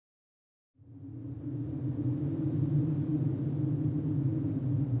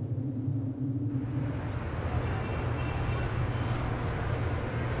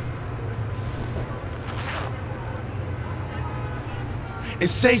and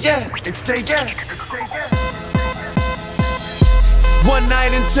say yeah, and say yeah. One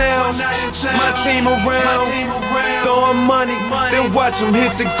night in town, my team around, throwing money, then watch them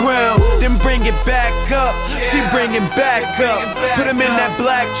hit the ground, then bring it back up, she bring it back up, put them in that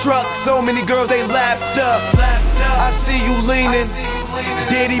black truck, so many girls they lapped up. I see you leaning,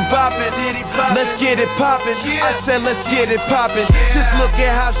 Diddy bopping, let's get it poppin'. I said let's get it poppin'. Just look at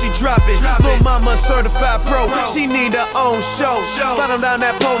how she drop it. Lil' mama certified pro, she need her own show. Slide down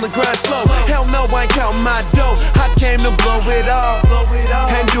that pole and grind slow. Hell no, I ain't countin' my dough. I came to blow it all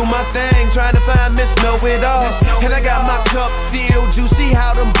and do my thing, trying to find Miss Know It All. And I got my cup filled, you see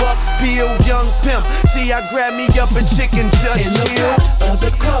how them bucks peel. Young pimp, see I grab me up and chicken just in the chill. back of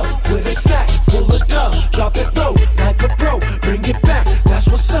the club with a stack full of dub. Drop it low like a pro, bring it back. That's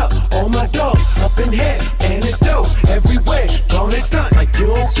what's up. All my dogs up in here, and it's dope everywhere. Gone and stunt like you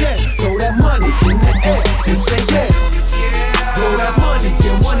don't care. Throw that money in the air and say yeah. Throw that money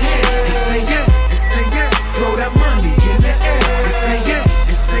in one hand and say yeah. Throw that money in the air and say yeah.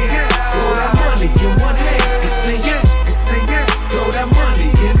 Throw that money in one hand and say yeah. Throw that money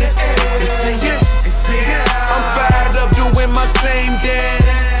in the air and say yeah. I'm fired up doing my same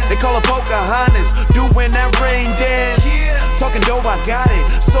dance. They call her Pocahontas, doing that rain dance. Talking dope, I got it,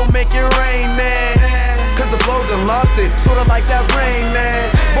 so make it rain, man. Cause the flow done lost it, sorta like that rain,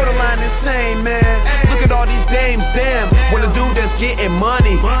 man. Borderline insane, man. Look at all these dames, damn. Wanna do that's getting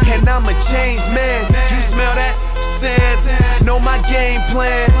money, and I'm a changed man. You smell that? Sand, know my game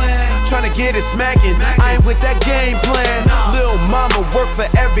plan. Tryna get it smacking, I ain't with that game plan. Lil' mama work for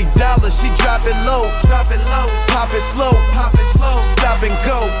every dollar, she drop it low. Pop it slow, stop and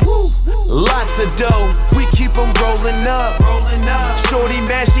go. Lots of dough, we keep them rolling up. Shorty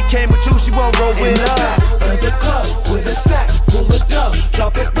man, she came with you, she won't roll with us. In the club with a stack full of dub.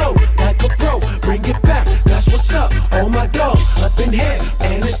 Drop it low like a pro, bring it back. That's what's up. All my dogs up in here,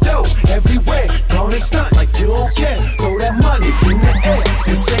 and it's dope everywhere. Gone and stunt like you don't care. Throw that money in the air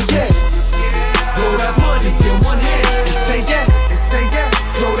and say yeah. Throw that money in one hand and say yeah.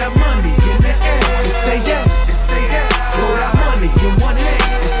 Throw that money in the air and say yeah. Throw that money in one hand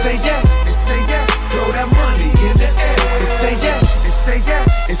and say yeah. Throw that money in the air and say yeah.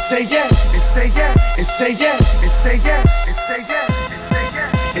 And say yeah. And say yeah.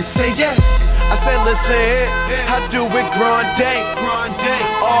 And say yeah. I said listen here, I do it grande,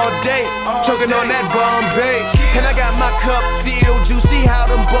 all day, choking on that Bombay. And I got my cup filled, you see how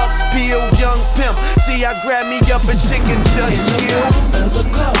them bucks peel. Young pimp, see I grab me up and chicken just chill. In the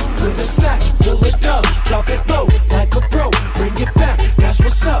club with a stack full of dub. Drop it low like a pro, bring it back. That's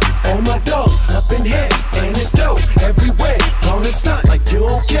what's up. All my dogs up in here, and it's dope everywhere. Gone and stunt like you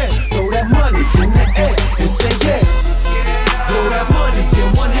don't care. Throw that money in the air and say yeah. Throw that money in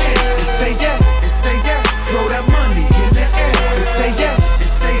one hand and say yeah. Throw that money in the air and say yeah.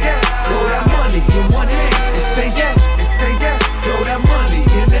 Throw that money in one hand and say yeah. Throw that money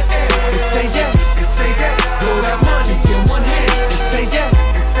in the air and say yeah. Throw that money in one hand and say yeah.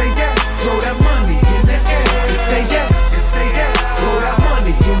 Throw that money in the air and say yeah. Throw that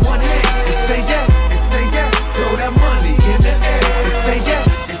money in one hand and say yeah. Throw that money in the air and say yeah.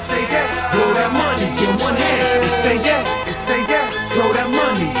 Throw that money in one hand and say yeah. Throw that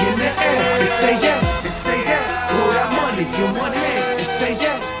money in the air and say yeah. Throw that money in one hand and say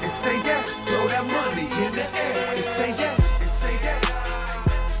yeah.